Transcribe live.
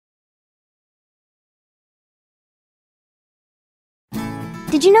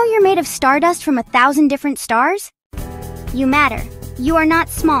Did you know you're made of stardust from 1,000 different stars? You matter. You are not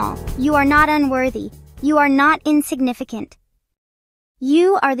small. You are not unworthy. You are not insignificant.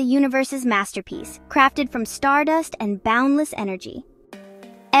 You are the universe's masterpiece, crafted from stardust and boundless energy.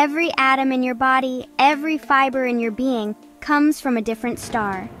 Every atom in your body, every fiber in your being, comes from a different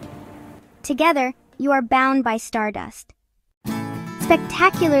star. Together, you are bound by stardust,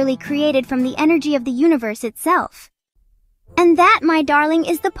 spectacularly created from the energy of the universe itself. And that, my darling,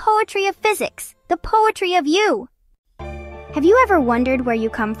 is the poetry of physics, the poetry of you. Have you ever wondered where you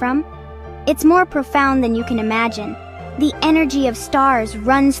come from? It's more profound than you can imagine. The energy of stars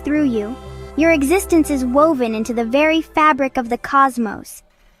runs through you. Your existence is woven into the very fabric of the cosmos.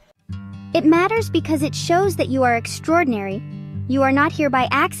 It matters because it shows that you are extraordinary. You are not here by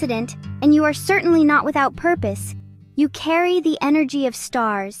accident, and you are certainly not without purpose. You carry the energy of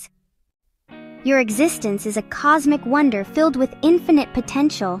stars. Your existence is a cosmic wonder filled with infinite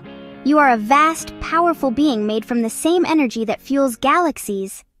potential. You are a vast, powerful being made from the same energy that fuels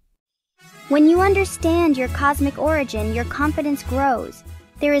galaxies. When you understand your cosmic origin, your confidence grows.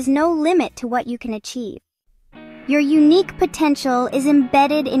 There is no limit to what you can achieve. Your unique potential is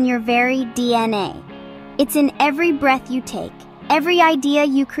embedded in your very DNA. It's in every breath you take, every idea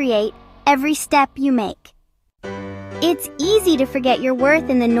you create, every step you make. It's easy to forget your worth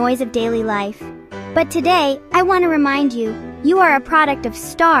in the noise of daily life. But today, I want to remind you, you are a product of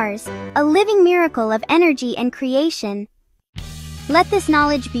stars, a living miracle of energy and creation. Let this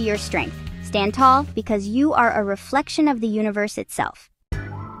knowledge be your strength. Stand tall because you are a reflection of the universe itself.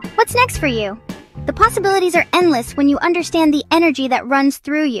 What's next for you? The possibilities are endless when you understand the energy that runs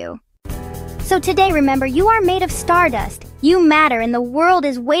through you. So today, remember, you are made of stardust. You matter and the world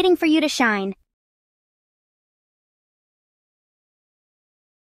is waiting for you to shine.